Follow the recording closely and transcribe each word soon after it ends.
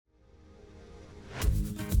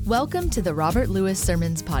Welcome to the Robert Lewis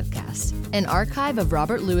Sermons Podcast, an archive of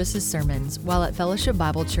Robert Lewis's sermons while at Fellowship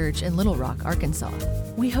Bible Church in Little Rock, Arkansas.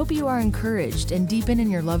 We hope you are encouraged and deepen in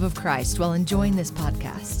your love of Christ while enjoying this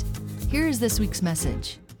podcast. Here is this week's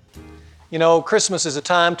message. You know, Christmas is a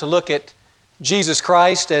time to look at Jesus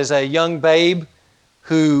Christ as a young babe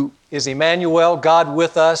who is Emmanuel, God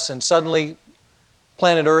with us, and suddenly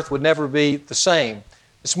planet Earth would never be the same.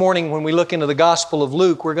 This morning when we look into the Gospel of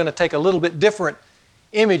Luke, we're going to take a little bit different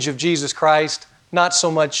image of Jesus Christ, not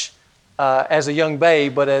so much as a young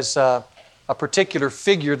babe, but as a particular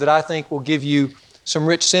figure that I think will give you some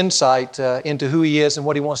rich insight into who He is and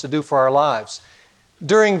what He wants to do for our lives.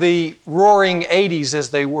 During the roaring 80s, as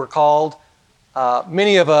they were called,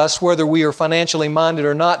 many of us, whether we are financially minded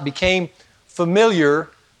or not, became familiar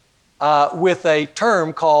with a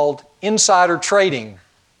term called insider trading.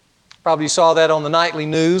 Probably saw that on the nightly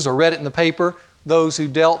news or read it in the paper, those who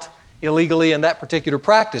dealt illegally in that particular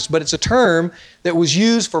practice. But it's a term that was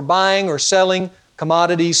used for buying or selling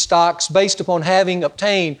commodities, stocks, based upon having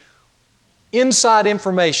obtained inside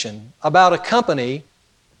information about a company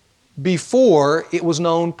before it was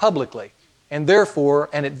known publicly, and therefore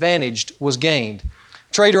an advantage was gained.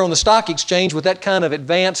 A trader on the stock exchange with that kind of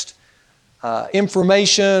advanced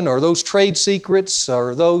information or those trade secrets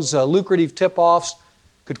or those lucrative tip-offs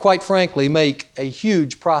could quite frankly make a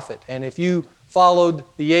huge profit. And if you followed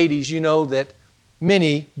the 80s, you know that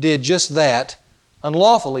many did just that,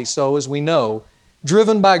 unlawfully so as we know,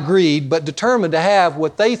 driven by greed, but determined to have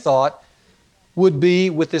what they thought would be,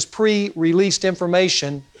 with this pre-released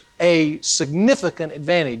information, a significant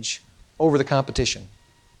advantage over the competition.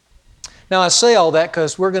 Now I say all that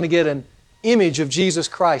because we're going to get an image of Jesus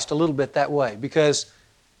Christ a little bit that way, because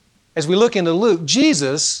as we look into Luke,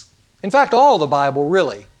 Jesus, in fact all the Bible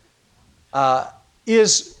really,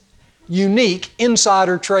 is unique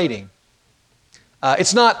insider trading.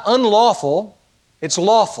 It's not unlawful, it's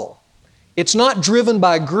lawful. It's not driven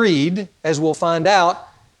by greed, as we'll find out.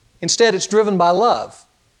 Instead, it's driven by love.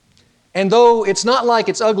 And though it's not like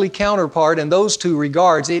its ugly counterpart in those two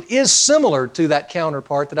regards, it is similar to that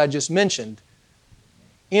counterpart that I just mentioned,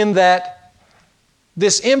 in that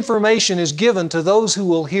this information is given to those who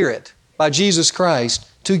will hear it by Jesus Christ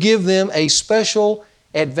to give them a special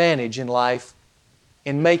advantage in life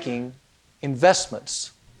in making investments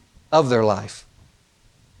of their life.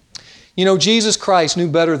 You know, Jesus Christ knew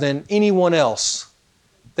better than anyone else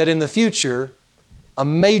that in the future a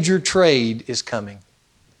major trade is coming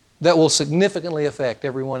that will significantly affect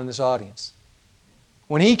everyone in this audience.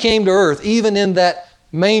 When He came to earth, even in that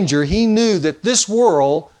manger, He knew that this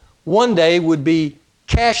world one day would be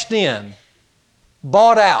cashed in,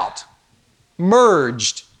 bought out,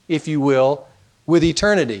 merged, if you will, with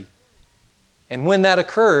eternity. And when that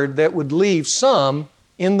occurred, that would leave some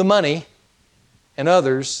in the money and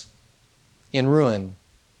others in ruin.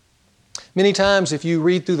 Many times if you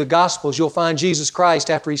read through the Gospels, you'll find Jesus Christ,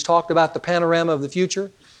 after He's talked about the panorama of the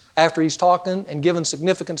future, after He's talking and given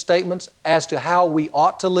significant statements as to how we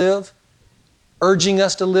ought to live, urging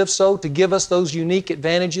us to live so, to give us those unique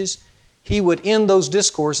advantages, He would end those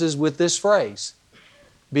discourses with this phrase,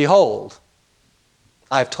 "Behold,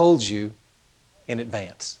 I've told you in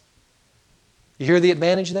advance." You hear the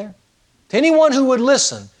advantage there? To anyone who would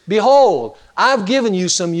listen, behold, I've given you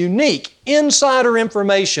some unique insider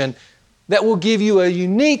information that will give you a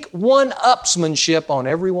unique one-upsmanship on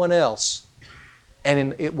everyone else.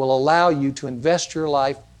 And it will allow you to invest your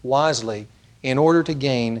life wisely in order to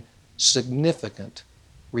gain significant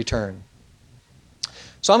return.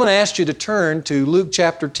 So I'm going to ask you to turn to Luke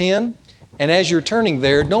chapter 10. And as you're turning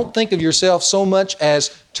there, don't think of yourself so much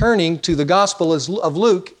as turning to the Gospel of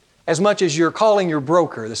Luke as much as you're calling your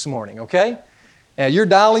broker this morning, okay? You're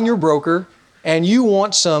dialing your broker and you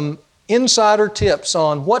want some insider tips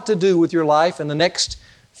on what to do with your life in the next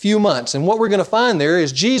few months. And what we're going to find there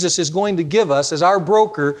is Jesus is going to give us, as our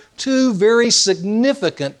broker, two very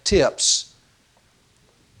significant tips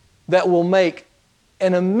that will make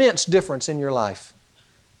an immense difference in your life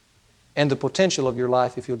and the potential of your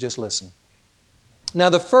life if you'll just listen. Now,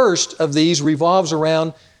 the first of these revolves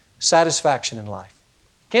around satisfaction in life.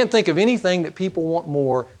 Can't think of anything that people want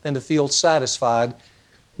more than to feel satisfied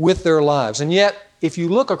with their lives. And yet, if you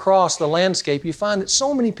look across the landscape, you find that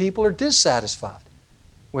so many people are dissatisfied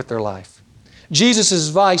with their life. Jesus'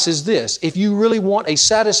 advice is this: if you really want a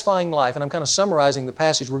satisfying life, and I'm kind of summarizing the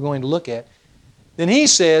passage we're going to look at, then He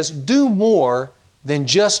says, do more than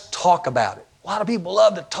just talk about it. A lot of people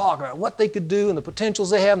love to talk about what they could do and the potentials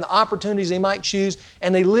they have and the opportunities they might choose,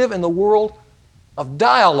 and they live in the world of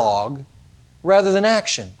dialogue rather than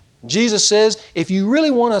action. Jesus says, if you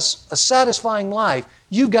really want a satisfying life,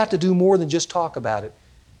 you've got to do more than just talk about it.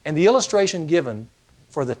 And the illustration given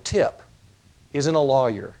for the tip is in a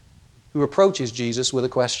lawyer who approaches Jesus with a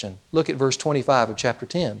question. Look at verse 25 of chapter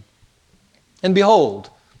 10. And behold,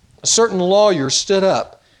 a certain lawyer stood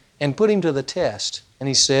up and put him to the test. And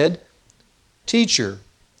he said, Teacher,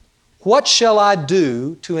 what shall I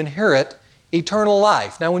do to inherit eternal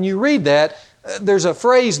life? Now when you read that, there's a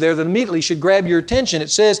phrase there that immediately should grab your attention.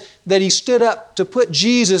 It says that he stood up to put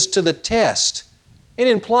Jesus to the test. It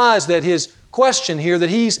implies that his question here that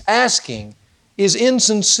he's asking is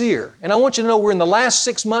insincere. And I want you to know we're in the last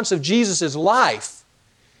 6 months of Jesus' life,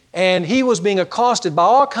 and he was being accosted by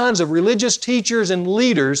all kinds of religious teachers and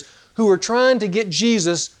leaders who were trying to get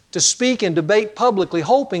Jesus to speak and debate publicly,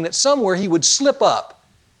 hoping that somewhere he would slip up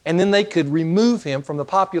and then they could remove him from the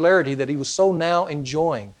popularity that he was so now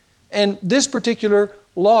enjoying. And this particular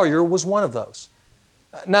lawyer was one of those.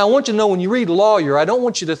 Now I want you to know when you read lawyer, I don't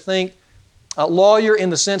want you to think a lawyer in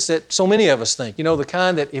the sense that so many of us think, you know, the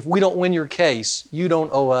kind that if we don't win your case, you don't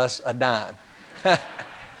owe us a dime.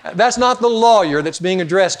 That's not the lawyer that's being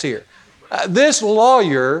addressed here. This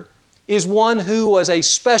lawyer is one who was a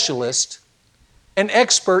specialist, an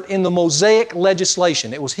expert in the Mosaic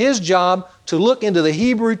legislation. It was his job to look into the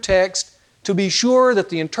Hebrew text to be sure that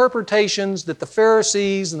the interpretations that the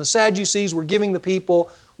Pharisees and the Sadducees were giving the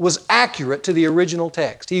people was accurate to the original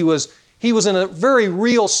text. He was in a very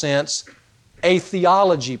real sense a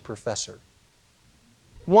theology professor,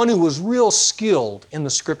 one who was real skilled in the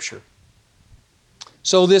Scripture.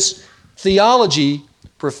 So this theology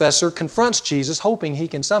professor confronts Jesus, hoping he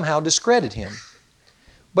can somehow discredit him.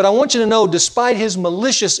 But I want you to know, despite his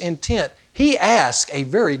malicious intent, he asks a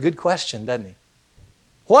very good question, doesn't he?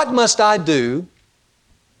 What must I do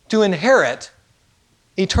to inherit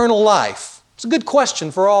eternal life? It's a good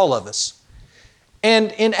question for all of us.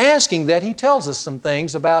 And in asking that, he tells us some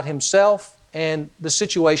things about himself and the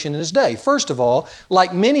situation in his day. First of all,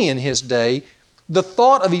 like many in his day, the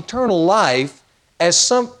thought of eternal life as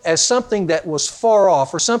something that was far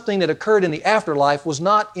off or something that occurred in the afterlife was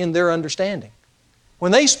not in their understanding.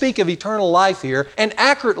 When they speak of eternal life here, and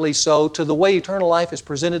accurately so to the way eternal life is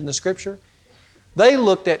presented in the Scripture, they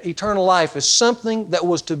looked at eternal life as something that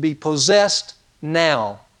was to be possessed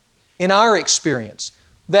now, in our experience,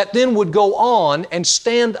 that then would go on and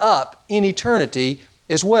stand up in eternity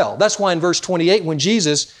as well. That's why in verse 28, when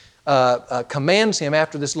Jesus commands him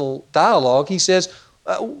after this little dialogue, he says,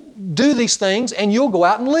 do these things and you'll go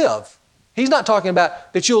out and live. He's not talking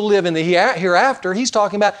about that you'll live in the hereafter. He's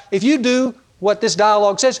talking about if you do what this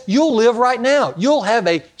dialogue says, you'll live right now. You'll have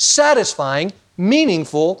a satisfying,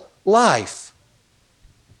 meaningful life.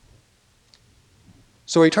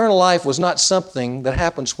 So eternal life was not something that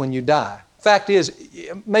happens when you die. Fact is,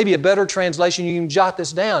 maybe a better translation, you can jot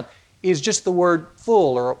this down, is just the word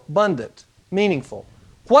full or abundant, meaningful.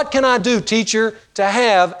 What can I do, teacher, to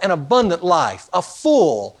have an abundant life, a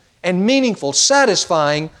full and meaningful,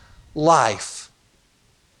 satisfying life?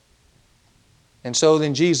 And so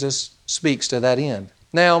then Jesus speaks to that end.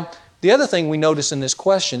 Now, the other thing we notice in this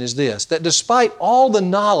question is this, that despite all the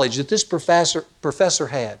knowledge that this professor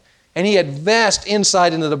had, and he had vast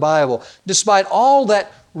insight into the Bible, despite all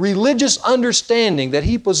that religious understanding that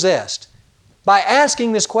he possessed, by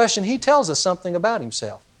asking this question, he tells us something about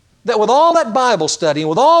himself. That with all that Bible study and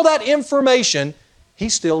with all that information, he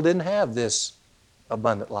still didn't have this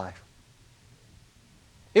abundant life.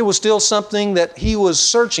 It was still something that he was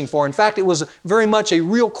searching for. In fact, it was very much a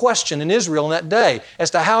real question in Israel in that day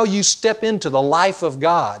as to how you step into the life of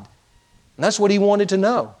God. And that's what he wanted to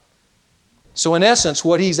know. So in essence,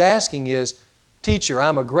 what he's asking is, teacher,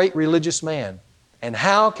 I'm a great religious man, and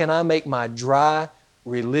how can I make my dry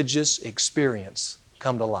religious experience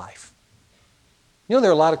come to life? You know, there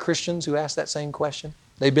are a lot of Christians who ask that same question.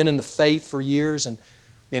 They've been in the faith for years, and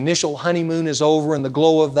the initial honeymoon is over and the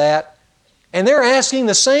glow of that. And they're asking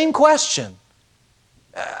the same question.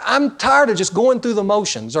 I'm tired of just going through the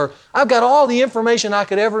motions, or I've got all the information I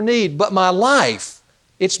could ever need, but my life,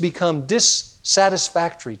 it's become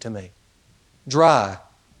dissatisfactory to me, dry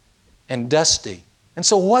and dusty. And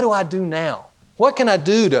so what do I do now? What can I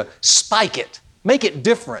do to spike it, make it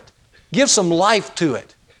different, give some life to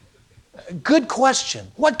it? Good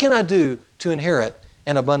question. What can I do to inherit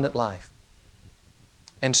an abundant life?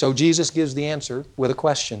 And so Jesus gives the answer with a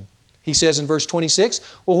question. He says in verse 26,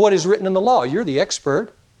 well, what is written in the law? You're the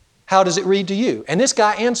expert. How does it read to you? And this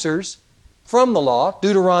guy answers from the law.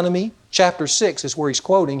 Deuteronomy chapter 6 is where he's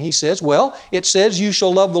quoting. He says, well, it says, you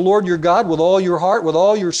shall love the Lord your God with all your heart, with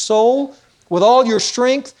all your soul, with all your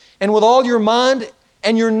strength, and with all your mind,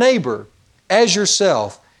 and your neighbor as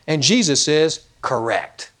yourself. And Jesus says,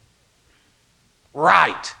 correct.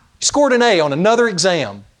 Right. You scored an A on another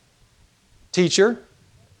exam. Teacher,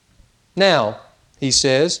 Now, he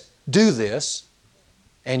says, do this,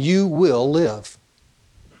 and you will live.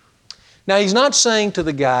 Now, he's not saying to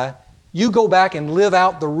the guy, you go back and live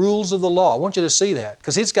out the rules of the law. I want you to see that,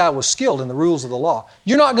 because this guy was skilled in the rules of the law.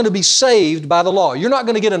 You're not going to be saved by the law. You're not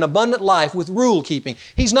going to get an abundant life with rule keeping.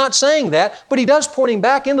 He's not saying that, but he does point him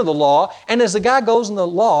back into the law. And as the guy goes in the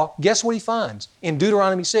law, guess what he finds? In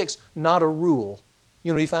Deuteronomy 6, not a rule.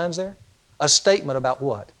 You know what he finds there? A statement about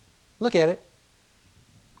what? Look at it.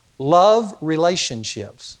 Love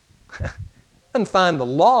relationships. Doesn't find the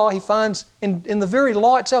law. He finds, in the very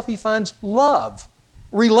law itself, he finds love.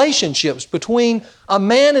 Relationships between a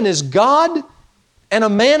man and his God and a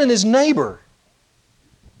man and his neighbor.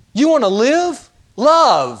 You want to live?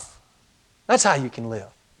 Love. That's how you can live.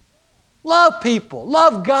 Love people.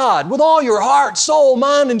 Love God with all your heart, soul,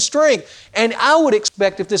 mind, and strength. And I would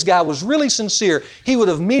expect if this guy was really sincere, he would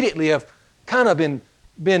have immediately have kind of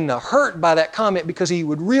been hurt by that comment, because he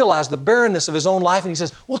would realize the barrenness of his own life. And he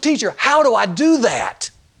says, well, teacher, how do I do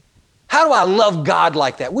that? How do I love God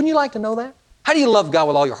like that? Wouldn't you like to know that? How do you love God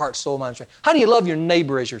with all your heart, soul, mind, and strength? How do you love your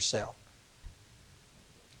neighbor as yourself?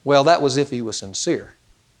 Well, that was if he was sincere.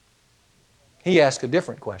 He asked a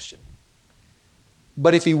different question.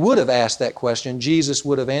 But if he would have asked that question, Jesus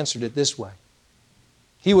would have answered it this way.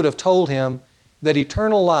 He would have told him that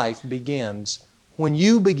eternal life begins when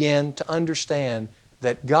you begin to understand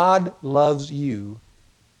that God loves you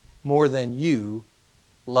more than you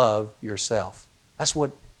love yourself. That's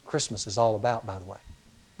what Christmas is all about, by the way.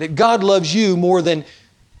 That God loves you more than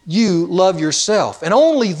you love yourself. And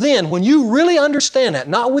only then, when you really understand that,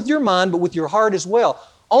 not with your mind, but with your heart as well,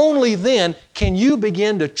 only then can you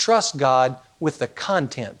begin to trust God with the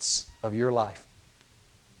contents of your life.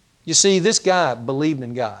 You see, this guy believed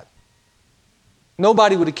in God.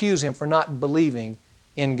 Nobody would accuse him for not believing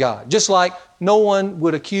in God. Just like no one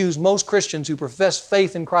would accuse most Christians who profess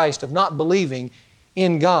faith in Christ of not believing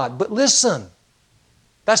in God. But listen,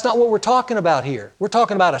 that's not what we're talking about here. We're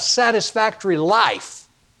talking about a satisfactory life.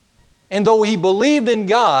 And though he believed in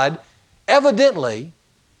God, evidently,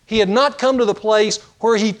 he had not come to the place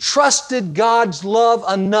where he trusted God's love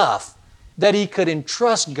enough that he could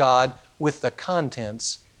entrust God with the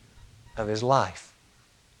contents of his life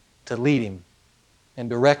to lead him and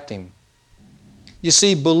direct him. You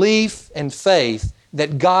see, belief and faith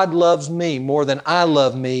that God loves me more than I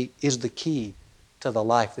love me is the key to the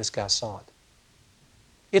life this guy sought.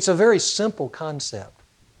 It's a very simple concept.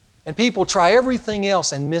 And people try everything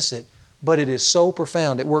else and miss it, but it is so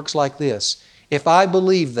profound. It works like this. If I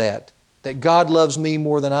believe that God loves me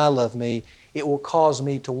more than I love me, it will cause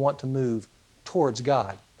me to want to move towards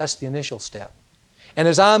God. That's the initial step. And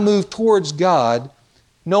as I move towards God,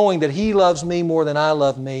 knowing that He loves me more than I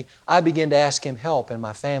love me, I begin to ask Him help in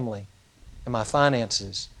my family, in my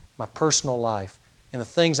finances, my personal life, in the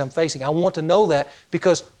things I'm facing. I want to know that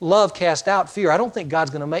because love casts out fear. I don't think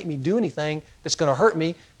God's going to make me do anything that's going to hurt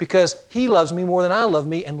me because He loves me more than I love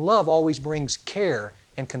me, and love always brings care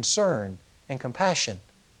and concern and compassion.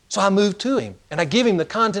 So I move to Him, and I give Him the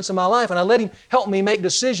contents of my life, and I let Him help me make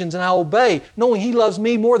decisions, and I obey, knowing He loves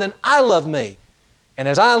me more than I love me. And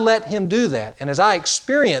as I let Him do that, and as I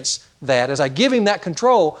experience that, as I give Him that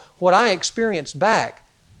control, what I experience back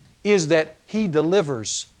is that He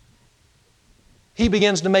delivers. He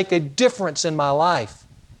begins to make a difference in my life.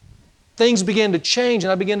 Things begin to change,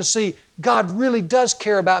 and I begin to see God really does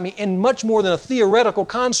care about me in much more than a theoretical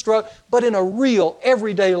construct, but in a real,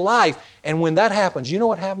 everyday life. And when that happens, you know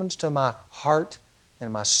what happens to my heart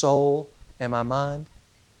and my soul and my mind?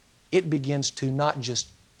 It begins to not just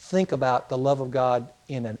think about the love of God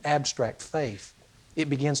in an abstract faith. It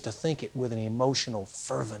begins to think it with an emotional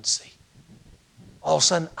fervency. All of a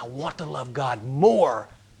sudden, I want to love God more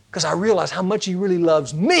because I realize how much He really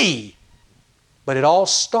loves me. But it all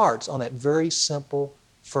starts on that very simple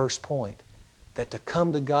first point, that to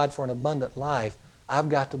come to God for an abundant life, I've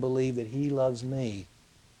got to believe that He loves me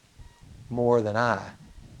more than I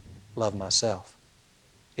love myself.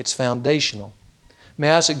 It's foundational.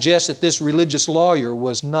 May I suggest that this religious lawyer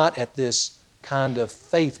was not at this kind of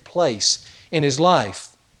faith place in his life.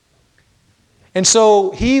 And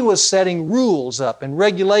so he was setting rules up and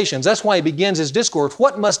regulations. That's why he begins his discourse.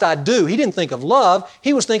 What must I do? He didn't think of love.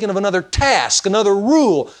 He was thinking of another task, another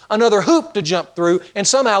rule, another hoop to jump through, and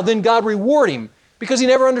somehow then God reward him because he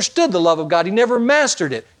never understood the love of God. He never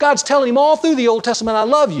mastered it. God's telling him all through the Old Testament, I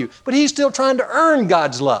love you, but he's still trying to earn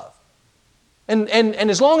God's love. And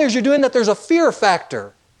as long as you're doing that, there's a fear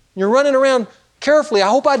factor. You're running around carefully. I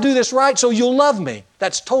hope I do this right so you'll love me.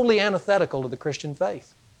 That's totally antithetical to the Christian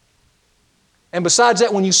faith. And besides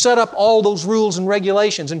that, when you set up all those rules and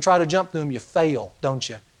regulations and try to jump through them, you fail, don't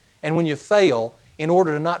you? And when you fail, in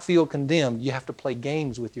order to not feel condemned, you have to play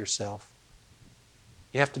games with yourself.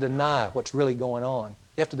 You have to deny what's really going on.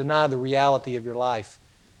 You have to deny the reality of your life.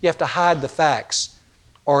 You have to hide the facts.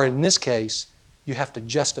 Or in this case, you have to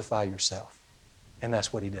justify yourself. And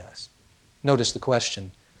that's what he does. Notice the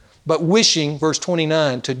question. But wishing, verse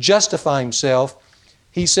 29, to justify himself,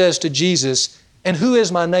 he says to Jesus, and who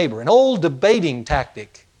is my neighbor? An old debating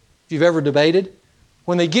tactic. If you've ever debated,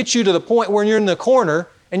 when they get you to the point where you're in the corner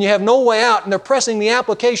and you have no way out and they're pressing the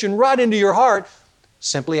application right into your heart,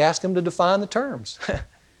 simply ask them to define the terms.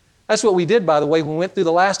 That's what we did, by the way, when we went through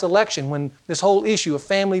the last election, when this whole issue of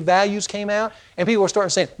family values came out, and people were starting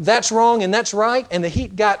saying, that's wrong and that's right, and the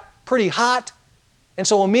heat got pretty hot. And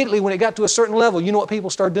so immediately when it got to a certain level, you know what people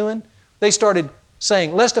started doing? They started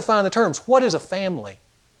saying, let's define the terms. What is a family?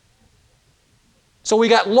 So we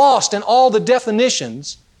got lost in all the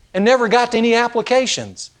definitions and never got to any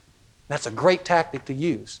applications. That's a great tactic to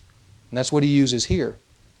use. And that's what he uses here.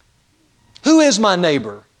 Who is my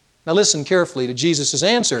neighbor? Now listen carefully to Jesus'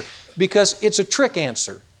 answer, because it's a trick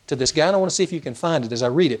answer to this guy. And I want to see if you can find it as I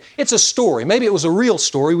read it. It's a story. Maybe it was a real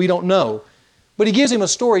story. We don't know. But he gives him a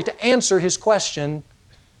story to answer his question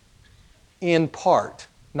in part,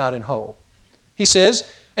 not in whole. He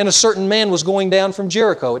says, and a certain man was going down from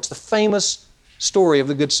Jericho. It's the famous story of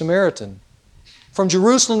the Good Samaritan. From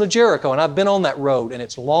Jerusalem to Jericho, and I've been on that road, and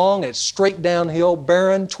it's long, and it's straight downhill,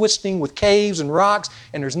 barren, twisting with caves and rocks,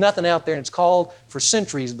 and there's nothing out there, and it's called for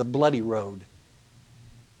centuries the Bloody Road,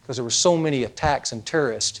 because there were so many attacks and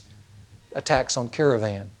terrorist attacks on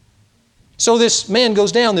caravan. So this man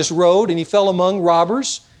goes down this road, and he fell among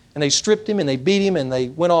robbers, and they stripped him, and they beat him, and they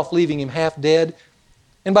went off leaving him half dead.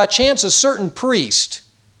 And by chance, a certain priest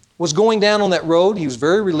was going down on that road. He was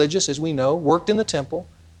very religious, as we know, worked in the temple,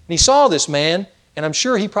 and he saw this man, and I'm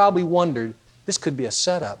sure he probably wondered, this could be a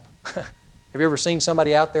setup. Have you ever seen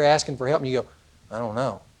somebody out there asking for help and you go, I don't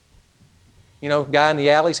know. You know, guy in the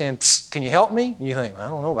alley saying, can you help me? And you think, I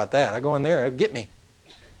don't know about that. I go in there, get me.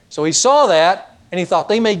 So he saw that and he thought,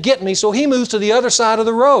 they may get me. So he moves to the other side of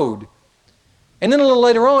the road. And then a little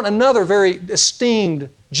later on, another very esteemed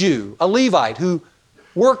Jew, a Levite who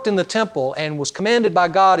worked in the temple and was commanded by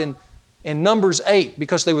God in Numbers 8,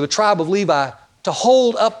 because they were the tribe of Levi, to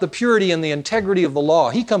hold up the purity and the integrity of the law.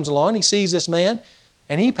 He comes along, he sees this man,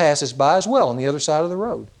 and he passes by as well on the other side of the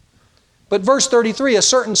road. But verse 33, a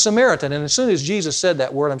certain Samaritan, and as soon as Jesus said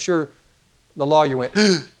that word, I'm sure the lawyer went,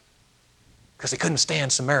 because he couldn't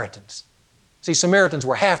stand Samaritans. See, Samaritans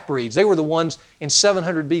were half-breeds. They were the ones in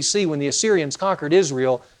 700 BC when the Assyrians conquered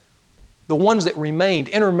Israel, the ones that remained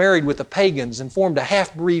intermarried with the pagans and formed a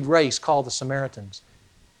half-breed race called the Samaritans.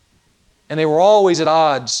 And they were always at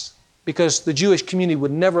odds because the Jewish community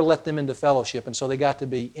would never let them into fellowship, and so they got to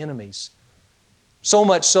be enemies. So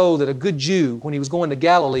much so that a good Jew, when he was going to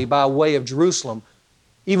Galilee by way of Jerusalem,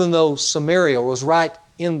 even though Samaria was right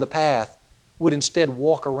in the path, would instead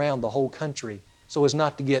walk around the whole country so as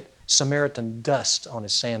not to get Samaritan dust on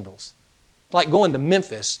his sandals. Like going to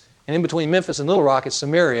Memphis, and in between Memphis and Little Rock is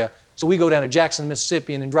Samaria, so we go down to Jackson,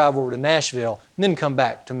 Mississippi, and then drive over to Nashville, and then come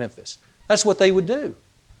back to Memphis. That's what they would do.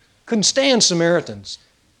 Couldn't stand Samaritans.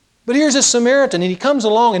 But here's this Samaritan, and he comes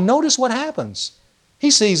along, and notice what happens.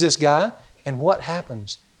 He sees this guy, and what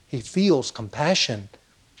happens? He feels compassion.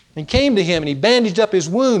 And he came to him, and he bandaged up his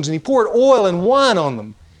wounds, and he poured oil and wine on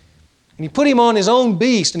them. And he put him on his own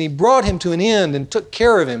beast, and he brought him to an end and took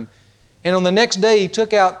care of him. And on the next day, he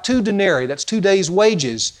took out 2 denarii, that's 2 days'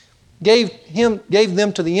 wages, gave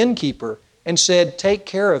them to the innkeeper, and said, take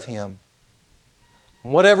care of him.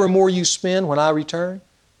 And whatever more you spend when I return,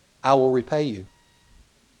 I will repay you.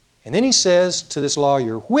 And then he says to this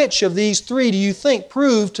lawyer, which of these 3 do you think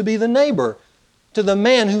proved to be the neighbor to the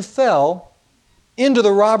man who fell into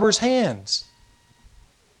the robber's hands?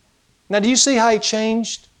 Now, do you see how he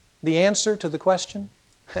changed the answer to the question?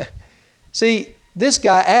 See, this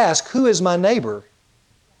guy asked, who is my neighbor?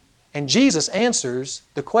 And Jesus answers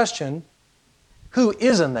the question, who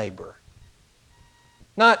is a neighbor?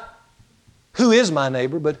 Not who is my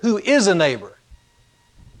neighbor, but who is a neighbor?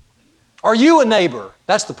 Are you a neighbor?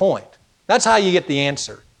 That's the point. That's how you get the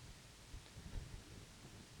answer.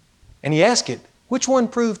 And he asked it, which one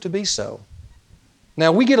proved to be so?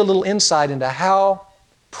 Now we get a little insight into how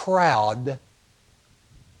proud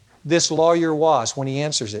this lawyer was when he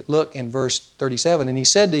answers it. Look in verse 37, and he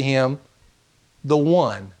said to him, the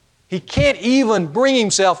one. He can't even bring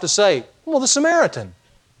himself to say, well, the Samaritan.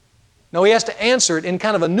 No, he has to answer it in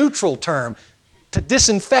kind of a neutral term to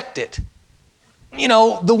disinfect it. You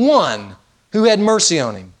know, the one who had mercy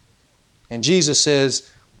on him. And Jesus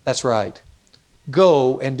says, that's right.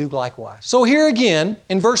 Go and do likewise. So here again,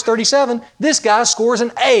 in verse 37, this guy scores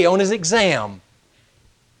an A on his exam.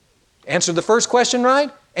 Answered the first question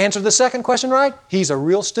right, answered the second question right, he's a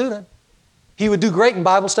real student. He would do great in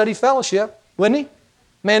Bible study fellowship, wouldn't he?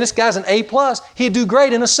 Man, this guy's an A+. He'd do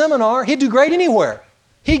great in a seminar. He'd do great anywhere.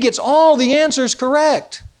 He gets all the answers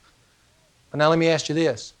correct. But now let me ask you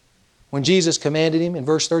this. When Jesus commanded him in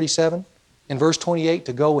verse 37, in verse 28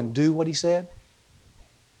 to go and do what he said,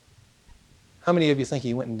 how many of you think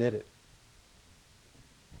he went and did it?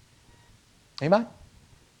 Anybody?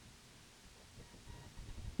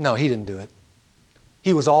 No, he didn't do it.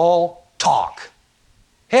 He was all talk.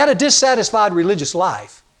 He had a dissatisfied religious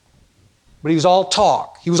life, but he was all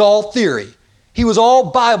talk. He was all theory. He was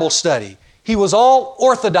all Bible study. He was all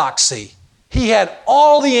orthodoxy. He had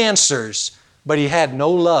all the answers, but he had no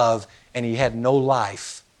love and he had no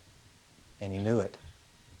life. And he knew it.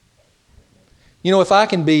 You know, if I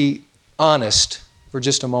can be honest for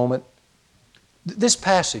just a moment, this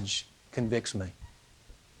passage convicts me.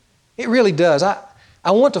 It really does.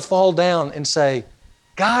 I want to fall down and say,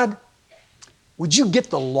 God, would you get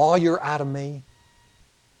the lawyer out of me?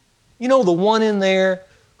 You know, the one in there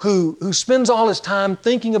who spends all his time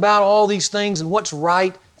thinking about all these things and what's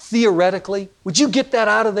right theoretically. Would you get that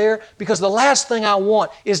out of there? Because the last thing I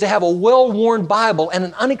want is to have a well-worn Bible and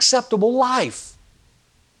an unacceptable life.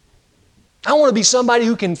 I want to be somebody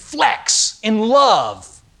who can flex in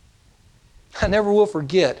love. I never will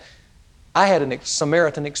forget, I had a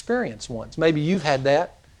Samaritan experience once. Maybe you've had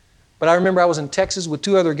that. But I remember I was in Texas with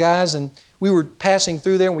two other guys, and we were passing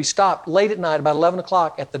through there, and we stopped late at night, about 11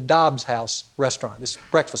 o'clock, at the Dobbs House restaurant, this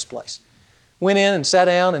breakfast place. Went in and sat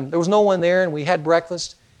down, and there was no one there, and we had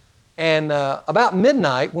breakfast. And about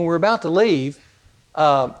midnight, when we were about to leave,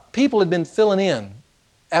 people had been filling in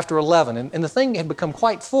after 11, and the thing had become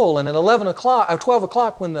quite full. And at 11 o'clock, or 12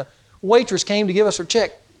 o'clock, when the waitress came to give us her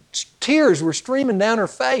check, tears were streaming down her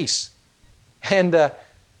face. And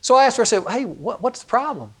so I asked her, I said, hey, what's the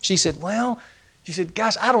problem? She said,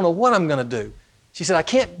 gosh, I don't know what I'm going to do. She said, I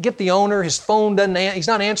can't get the owner. His phone he's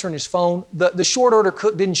not answering his phone. The short order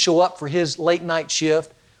cook didn't show up for his late night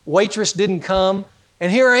shift. Waitress didn't come.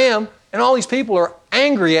 And here I am, and all these people are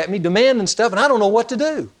angry at me, demanding stuff, and I don't know what to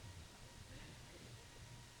do.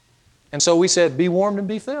 And so we said, be warmed and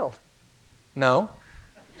be filled. No.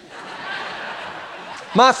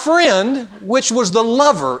 My friend, which was the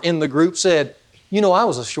lover in the group, said, you know, I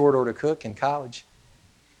was a short order cook in college.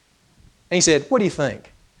 And he said, what do you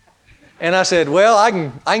think? And I said, well, I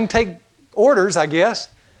can take orders, I guess.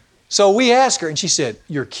 So we asked her, and she said,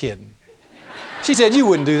 you're kidding. She said, you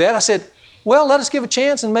wouldn't do that. I said, well, let us give a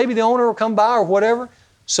chance, and maybe the owner will come by or whatever.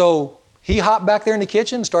 So he hopped back there in the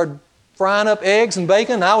kitchen and started frying up eggs and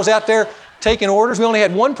bacon. And I was out there taking orders. We only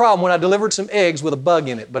had one problem when I delivered some eggs with a bug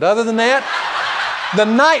in it. But other than that, the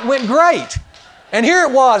night went great. And here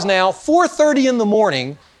it was now, 4:30 in the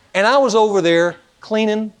morning, and I was over there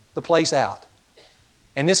cleaning the place out.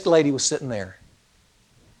 And this lady was sitting there.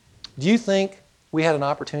 Do you think we had an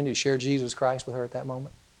opportunity to share Jesus Christ with her at that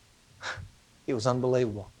moment? It was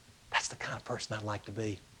unbelievable. That's the kind of person I'd like to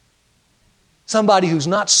be. Somebody who's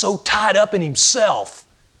not so tied up in himself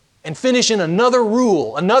and finishing another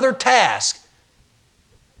rule, another task,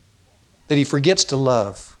 that he forgets to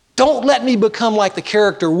love. Don't let me become like the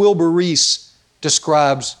character Wilbur Reese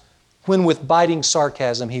describes when with biting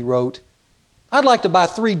sarcasm he wrote, I'd like to buy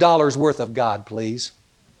 $3 worth of God, please.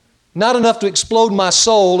 Not enough to explode my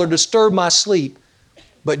soul or disturb my sleep,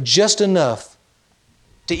 but just enough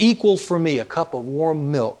to equal for me a cup of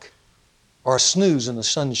warm milk or a snooze in the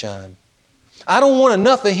sunshine. I don't want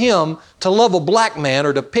enough of Him to love a black man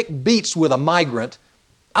or to pick beets with a migrant.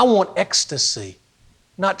 I want ecstasy,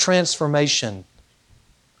 not transformation.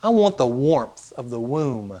 I want the warmth of the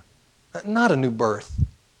womb, not a new birth.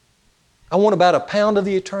 I want about a pound of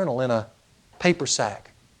the eternal in a paper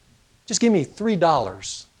sack. Just give me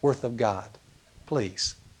 $3 worth of God,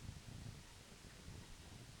 please.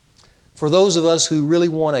 For those of us who really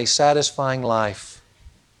want a satisfying life,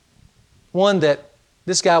 one that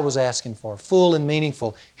this guy was asking for, full and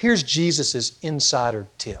meaningful, here's Jesus' insider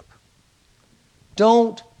tip.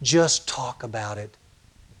 Don't just talk about it.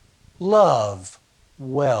 Love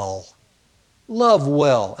well. Love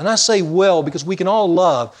well. And I say well because we can all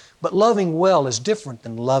love, but loving well is different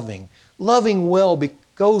than loving. Loving well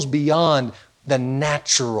goes beyond the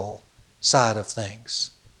natural side of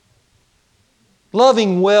things.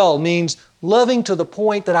 Loving well means loving to the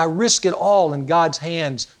point that I risk it all in God's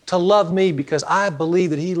hands to love me because I believe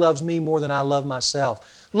that He loves me more than I love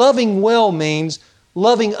myself. Loving well means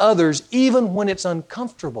loving others even when it's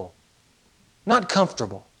uncomfortable, not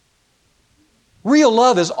comfortable. Real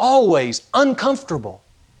love is always uncomfortable.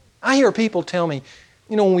 I hear people tell me,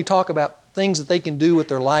 when we talk about things that they can do with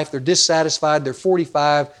their life. They're dissatisfied. They're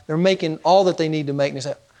 45. They're making all that they need to make. And they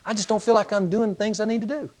say, I just don't feel like I'm doing things I need to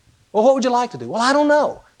do. Well, what would you like to do? Well, I don't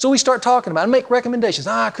know. So we start talking about it and make recommendations.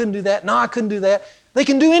 I couldn't do that. No, I couldn't do that. They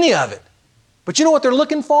can do any of it. But you know what they're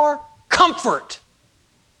looking for? Comfort.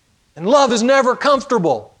 And love is never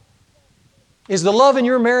comfortable. Is the love in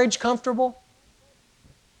your marriage comfortable?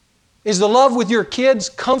 Is the love with your kids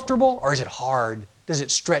comfortable, or is it hard? Does it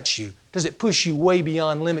stretch you? Does it push you way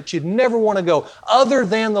beyond limits you'd never want to go other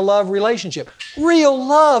than the love relationship? Real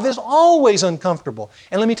love is always uncomfortable.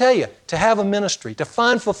 And let me tell you, to have a ministry, to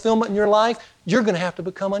find fulfillment in your life, you're going to have to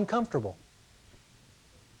become uncomfortable.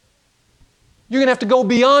 You're going to have to go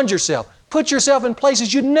beyond yourself, put yourself in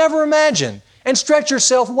places you'd never imagine, and stretch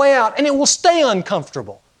yourself way out, and it will stay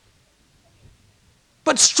uncomfortable.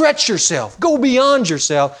 But stretch yourself, go beyond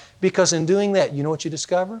yourself, because in doing that, you know what you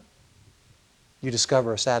discover? You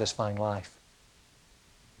discover a satisfying life,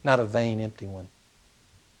 not a vain, empty one.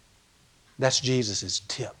 That's Jesus'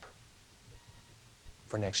 tip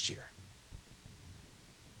for next year.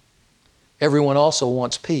 Everyone also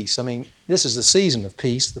wants peace. I mean, this is the season of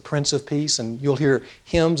peace, the Prince of Peace, and you'll hear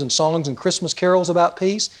hymns and songs and Christmas carols about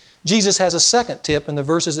peace. Jesus has a second tip in the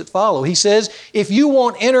verses that follow. He says, if you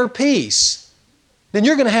want inner peace, then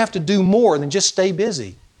you're going to have to do more than just stay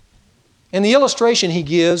busy. And the illustration he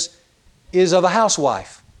gives is of a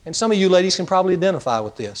housewife. And some of you ladies can probably identify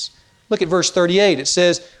with this. Look at verse 38. It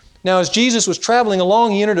says, now as Jesus was traveling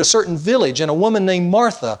along, he entered a certain village, and a woman named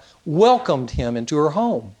Martha welcomed him into her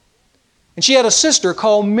home. And she had a sister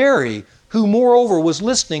called Mary, who moreover was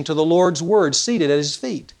listening to the Lord's word seated at his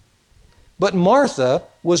feet. But Martha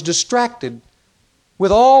was distracted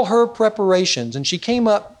with all her preparations, and she came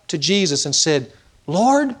up to Jesus and said,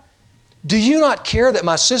 Lord, do you not care that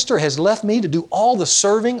my sister has left me to do all the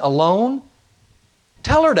serving alone?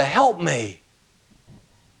 Tell her to help me.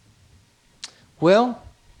 Well,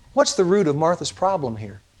 what's the root of Martha's problem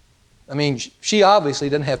here? I mean, she obviously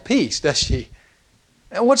doesn't have peace, does she?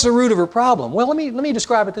 And what's the root of her problem? Well, let me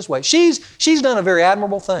describe it this way. She's done a very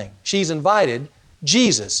admirable thing. She's invited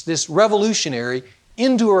Jesus, this revolutionary,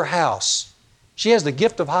 into her house. She has the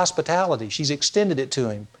gift of hospitality. She's extended it to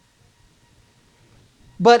him.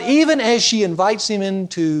 But even as she invites him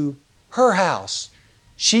into her house,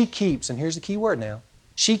 she keeps, and here's the key word now,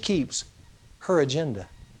 she keeps her agenda.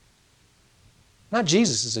 Not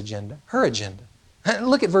Jesus' agenda, her agenda.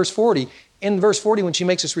 Look at verse 40. In verse 40, when she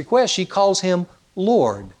makes this request, she calls him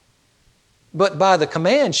Lord. But by the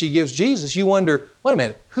command she gives Jesus, you wonder, wait a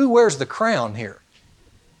minute, who wears the crown here?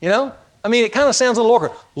 You know? I mean, it kind of sounds a little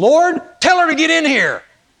awkward. Lord, tell her to get in here.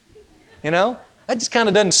 You know? That just kind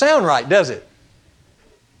of doesn't sound right, does it?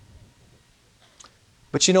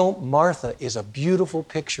 But you know, Martha is a beautiful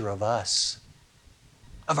picture of us,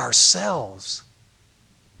 of ourselves,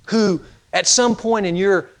 who at some point in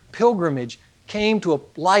your pilgrimage came to a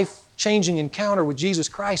life-changing encounter with Jesus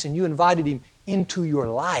Christ, and you invited him into your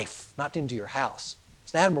life, not into your house.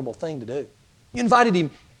 It's an admirable thing to do. You invited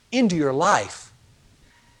him into your life,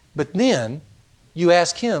 but then you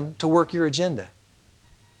ask him to work your agenda,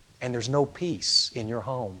 and there's no peace in your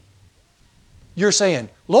home. You're saying,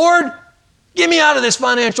 Lord, get me out of this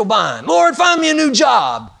financial bind. Lord, find me a new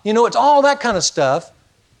job. You know, it's all that kind of stuff.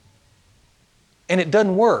 And it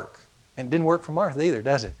doesn't work. And it didn't work for Martha either,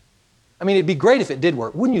 does it? I mean, it'd be great if it did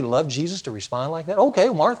work. Wouldn't you love Jesus to respond like that? Okay,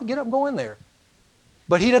 Martha, get up and go in there.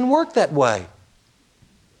 But he doesn't work that way.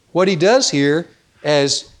 What he does here,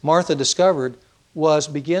 as Martha discovered, was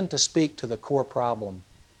begin to speak to the core problem.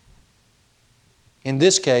 In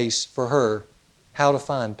this case, for her, how to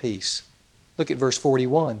find peace. Look at verse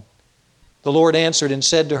 41. The Lord answered and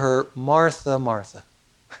said to her, Martha, Martha.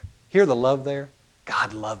 Hear the love there?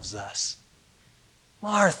 God loves us.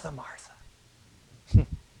 Martha, Martha.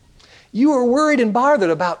 You are worried and bothered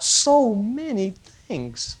about so many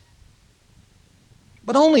things.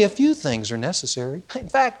 But only a few things are necessary. In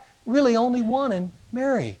fact, really only one, and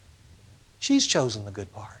Mary. She's chosen the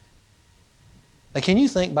good part. Now, can you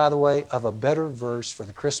think, by the way, of a better verse for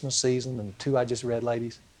the Christmas season than the two I just read,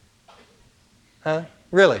 ladies? Huh?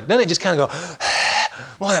 Really? Doesn't it just kind of go,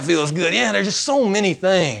 well, that feels good. Yeah, there's just so many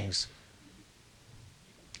things.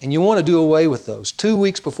 And you want to do away with those. 2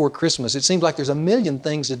 weeks before Christmas, it seems like there's a million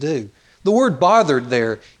things to do. The word bothered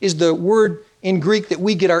there is the word in Greek that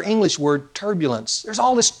we get our English word turbulence. There's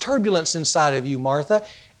all this turbulence inside of you, Martha.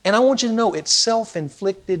 And I want you to know it's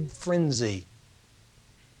self-inflicted frenzy.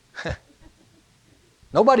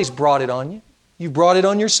 Nobody's brought it on you. You've brought it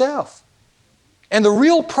on yourself. And the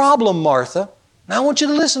real problem, Martha, now I want you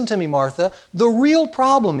to listen to me, Martha. The real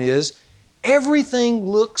problem is everything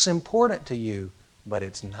looks important to you, but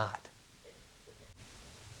it's not.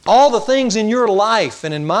 All the things in your life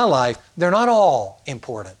and in my life, they're not all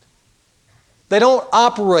important. They don't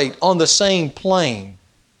operate on the same plane.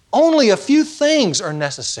 Only a few things are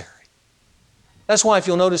necessary. That's why if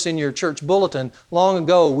you'll notice in your church bulletin, long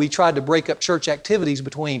ago we tried to break up church activities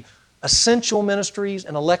between essential ministries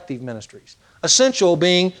and elective ministries. Essential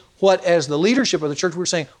being what, as the leadership of the church, we're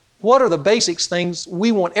saying, what are the basics things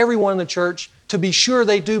we want everyone in the church to be sure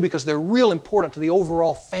they do because they're real important to the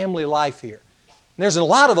overall family life here. And there's a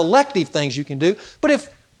lot of elective things you can do, but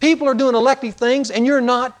if people are doing elective things and you're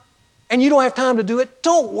not, and you don't have time to do it,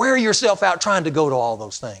 don't wear yourself out trying to go to all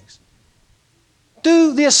those things.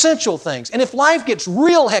 Do the essential things. And if life gets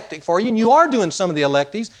real hectic for you and you are doing some of the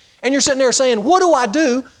electives and you're sitting there saying, what do I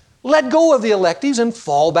do? Let go of the electives and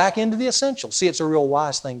fall back into the essentials. See, it's a real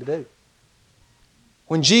wise thing to do.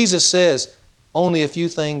 When Jesus says only a few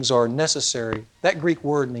things are necessary, that Greek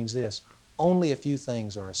word means this: only a few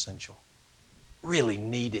things are essential, really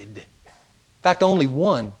needed. In fact, only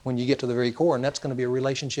one when you get to the very core, and that's going to be a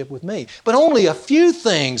relationship with me. But only a few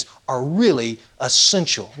things are really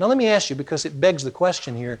essential. Now let me ask you, because it begs the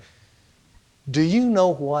question here, do you know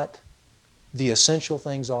what the essential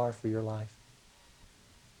things are for your life?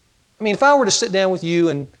 I mean, if I were to sit down with you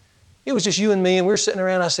and it was just you and me and we were sitting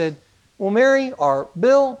around, I said, well, Mary or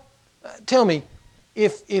Bill, tell me,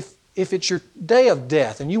 if it's your day of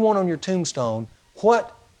death and you want on your tombstone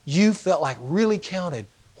what you felt like really counted,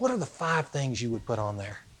 what are the 5 things you would put on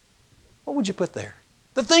there? What would you put there?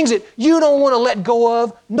 The things that you don't want to let go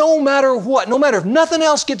of no matter what, no matter if nothing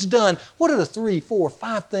else gets done, what are the 3, 4,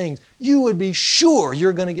 5 things you would be sure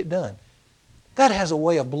you're going to get done? That has a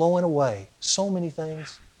way of blowing away so many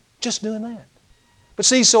things just doing that. But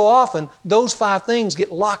see, so often those 5 things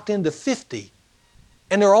get locked into 50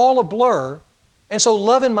 and they're all a blur, and so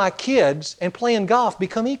loving my kids and playing golf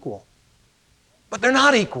become equal. But they're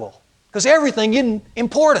not equal. Because everything isn't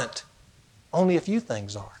important. Only a few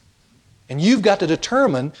things are. And you've got to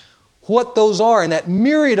determine what those are in that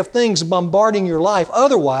myriad of things bombarding your life.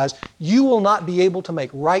 Otherwise, you will not be able to make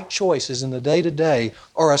right choices in the day-to-day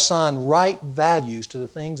or assign right values to the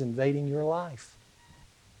things invading your life.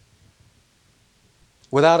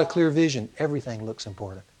 Without a clear vision, everything looks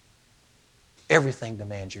important. Everything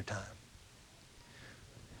demands your time.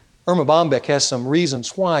 Irma Bombeck has some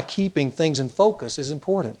reasons why keeping things in focus is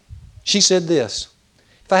important. She said this: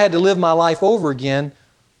 if I had to live my life over again,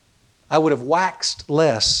 I would have waxed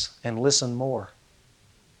less and listened more.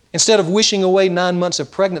 Instead of wishing away 9 months of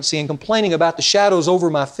pregnancy and complaining about the shadows over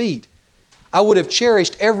my feet, I would have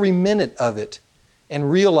cherished every minute of it and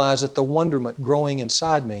realized that the wonderment growing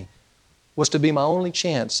inside me was to be my only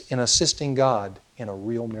chance in assisting God in a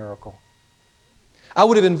real miracle. I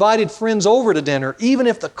would have invited friends over to dinner even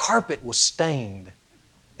if the carpet was stained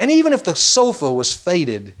and even if the sofa was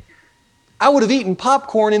faded. I would have eaten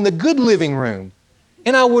popcorn in the good living room,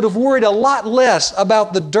 and I would have worried a lot less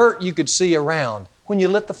about the dirt you could see around when you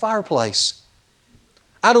lit the fireplace.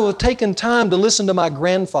 I would have taken time to listen to my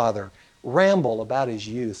grandfather ramble about his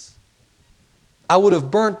youth. I would have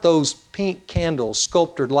burnt those pink candles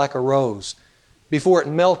sculptured like a rose before it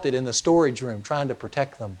melted in the storage room trying to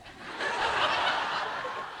protect them.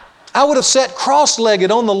 I would have sat cross-legged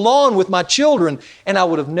on the lawn with my children, and I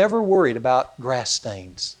would have never worried about grass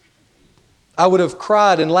stains. I would have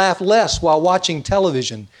cried and laughed less while watching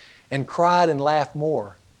television and cried and laughed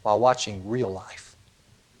more while watching real life.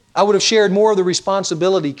 I would have shared more of the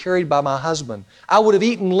responsibility carried by my husband. I would have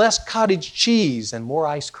eaten less cottage cheese and more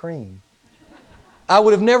ice cream. I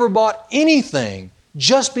would have never bought anything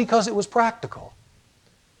just because it was practical.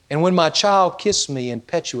 And when my child kissed me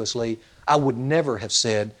impetuously, I would never have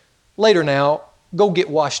said, "Later now, go get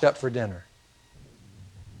washed up for dinner."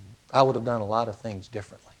 I would have done a lot of things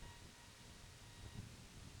differently.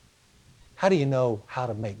 How do you know how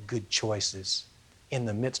to make good choices in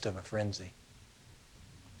the midst of a frenzy?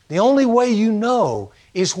 The only way you know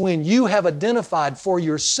is when you have identified for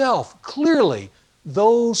yourself clearly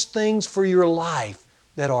those things for your life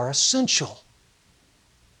that are essential.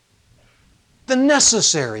 The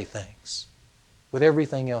necessary things, with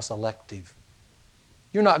everything else elective.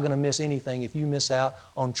 You're not going to miss anything if you miss out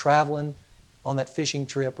on traveling on that fishing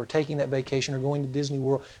trip or taking that vacation or going to Disney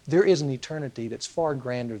World. There is an eternity that's far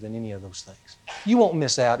grander than any of those things. You won't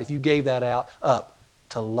miss out if you gave that up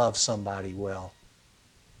to love somebody well.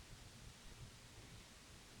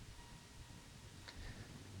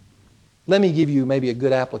 Let me give you maybe a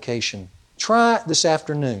good application. Try this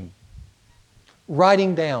afternoon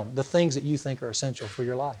writing down the things that you think are essential for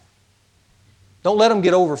your life. Don't let them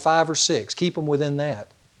get over 5 or 6. Keep them within that.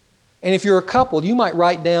 And if you're a couple, you might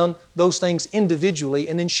write down those things individually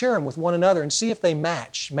and then share them with one another and see if they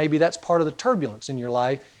match. Maybe that's part of the turbulence in your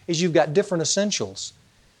life, is you've got different essentials.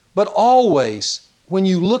 But always, when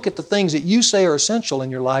you look at the things that you say are essential in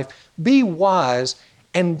your life, be wise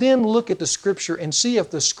and then look at the Scripture and see if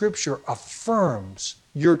the Scripture affirms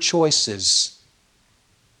your choices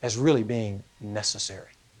as really being necessary.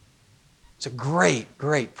 It's a great,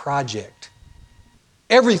 great project.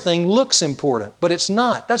 Everything looks important, but it's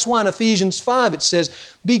not. That's why in Ephesians 5 it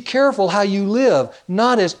says, be careful how you live,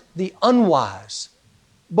 not as the unwise,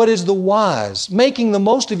 but as the wise, making the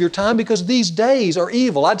most of your time because these days are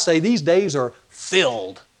evil. I'd say these days are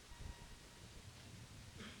filled.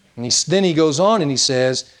 And then he goes on and he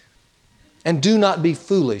says, and do not be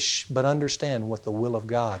foolish, but understand what the will of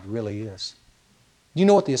God really is. Do you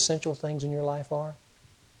know what the essential things in your life are?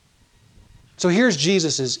 So here's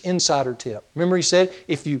Jesus' insider tip. Remember he said,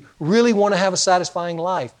 if you really want to have a satisfying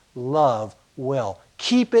life, love well.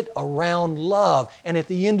 Keep it around love. And at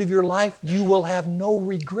the end of your life, you will have no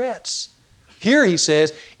regrets. Here he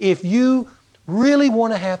says, if you really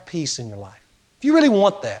want to have peace in your life, if you really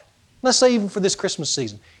want that, let's say even for this Christmas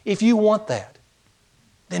season, if you want that,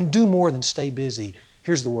 then do more than stay busy.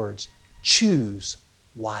 Here's the words, choose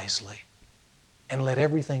wisely and let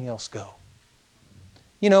everything else go.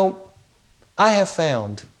 You know, I have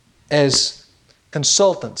found, as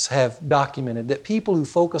consultants have documented, that people who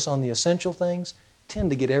focus on the essential things tend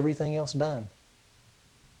to get everything else done.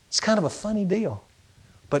 It's kind of a funny deal.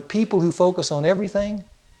 But people who focus on everything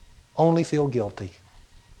only feel guilty.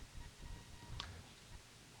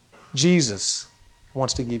 Jesus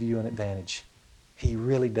wants to give you an advantage. He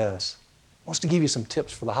really does. He wants to give you some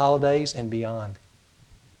tips for the holidays and beyond.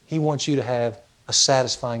 He wants you to have a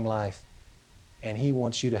satisfying life, and He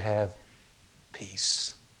wants you to have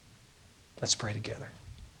peace. Let's pray together.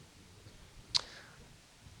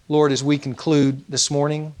 Lord, as we conclude this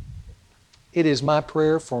morning, it is my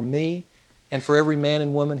prayer for me and for every man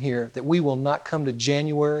and woman here that we will not come to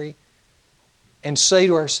January and say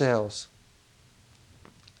to ourselves,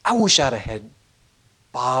 I wish I'd have had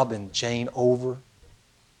Bob and Jane over.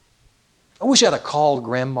 I wish I'd have called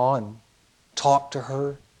Grandma and talked to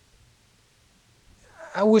her.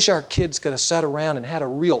 I wish our kids could have sat around and had a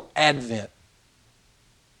real Advent.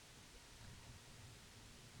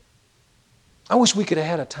 I wish we could have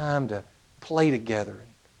had a time to play together and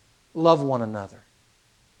love one another.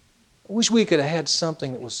 I wish we could have had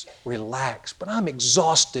something that was relaxed, but I'm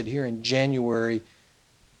exhausted here in January.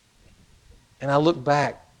 And I look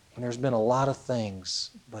back and there's been a lot of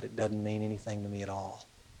things, but it doesn't mean anything to me at all.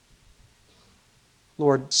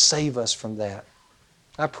 Lord, save us from that.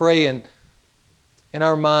 I pray in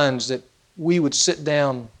our minds that we would sit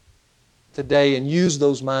down today and use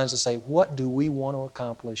those minds to say, what do we want to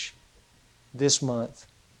accomplish this month?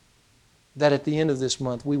 That at the end of this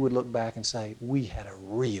month, we would look back and say, we had a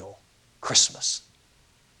real Christmas.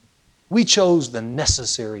 We chose the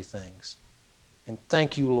necessary things. And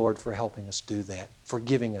thank you, Lord, for helping us do that, for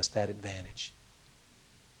giving us that advantage.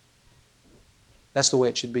 That's the way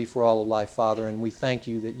it should be for all of life, Father, and we thank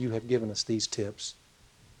you that you have given us these tips.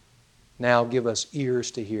 Now give us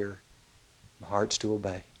ears to hear and hearts to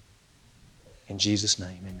obey. In Jesus'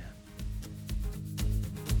 name, amen.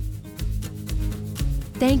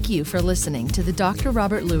 Thank you for listening to the Dr.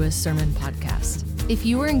 Robert Lewis Sermon Podcast. If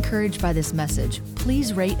you were encouraged by this message,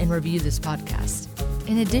 please rate and review this podcast.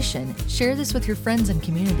 In addition, share this with your friends and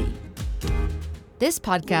community. This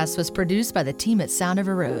podcast was produced by the team at Sound of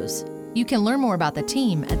a Rose. You can learn more about the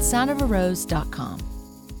team at soundofarose.com.